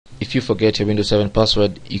if you forget your Windows 7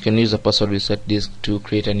 password, you can use the password reset disk to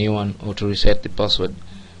create a new one or to reset the password.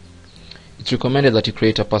 It's recommended that you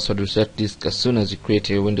create a password reset disk as soon as you create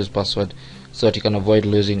your Windows password so that you can avoid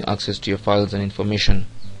losing access to your files and information.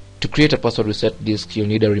 To create a password reset disk, you'll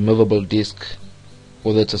need a removable disk,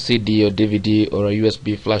 whether it's a CD or DVD or a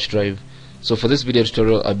USB flash drive. So for this video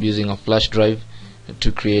tutorial, I'll be using a flash drive to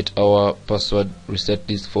create our password reset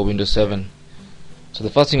disk for Windows 7. So the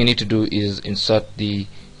first thing you need to do is insert the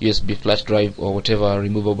USB flash drive or whatever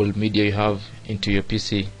removable media you have into your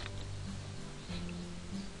PC.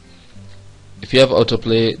 If you have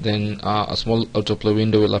autoplay, then a small autoplay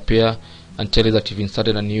window will appear and tell you that you've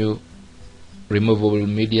inserted a new removable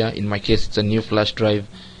media. In my case, it's a new flash drive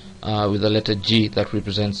with the letter G that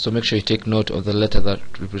represents, so make sure you take note of the letter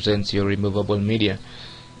that represents your removable media.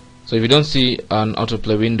 So if you don't see an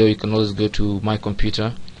autoplay window, you can always go to My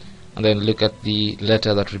Computer and then look at the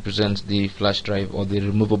letter that represents the flash drive or the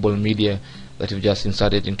removable media that you've just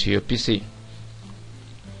inserted into your PC.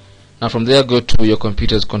 Now from there, go to your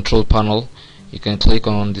computer's control panel. You can click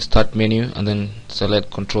on the Start menu and then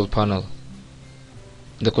select Control Panel.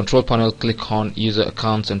 In the control panel, click on User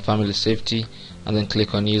Accounts and Family Safety and then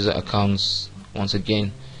click on User Accounts once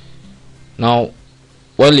again. Now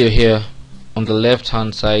while you're here, on the left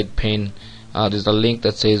hand side pane, there's a link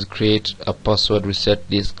that says Create a Password Reset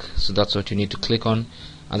Disk. So that's what you need to click on,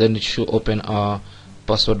 and then it should open our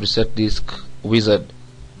Password Reset Disk wizard.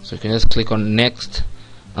 So you can just click on Next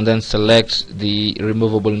and then select the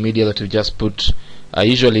removable media that you just put.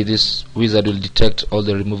 Usually this wizard will detect all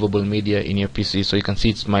the removable media in your PC. So you can see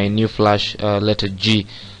it's my new flash letter G.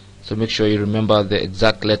 So make sure you remember the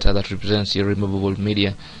exact letter that represents your removable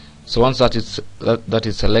media. So once that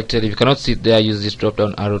is selected, if you cannot see it there, use this drop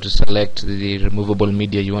down arrow to select the removable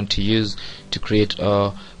media you want to use to create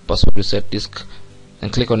a password reset disk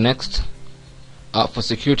and click on Next. For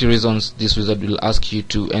security reasons, this wizard will ask you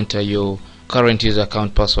to enter your current user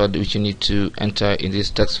account password, which you need to enter in this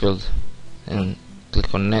text field, and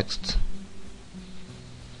click on Next.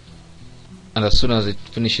 And as soon as it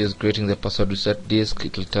finishes creating the password reset disk,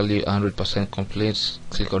 it will tell you 100% complete.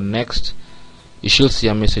 Click on Next. You should see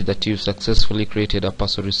a message that you've successfully created a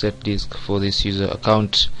password reset disk for this user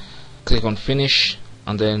account. Click on Finish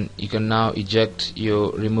and then you can now eject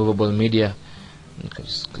your removable media. You can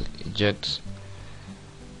just click Eject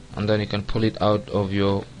and then you can pull it out of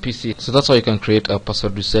your PC. So that's how you can create a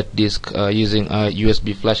password reset disk using a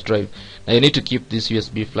USB flash drive. Now you need to keep this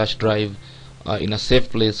USB flash drive in a safe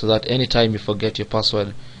place so that anytime you forget your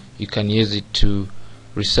password, you can use it to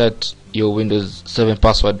reset your Windows 7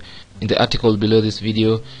 password. In the article below this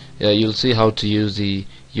video, you'll see how to use the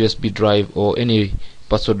USB drive or any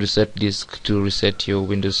password reset disk to reset your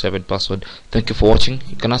Windows 7 password. Thank you for watching.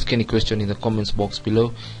 You can ask any question in the comments box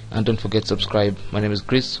below, and don't forget to subscribe. My name is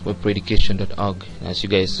Chris, webpreducation.org. I'll see you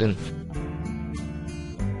guys soon.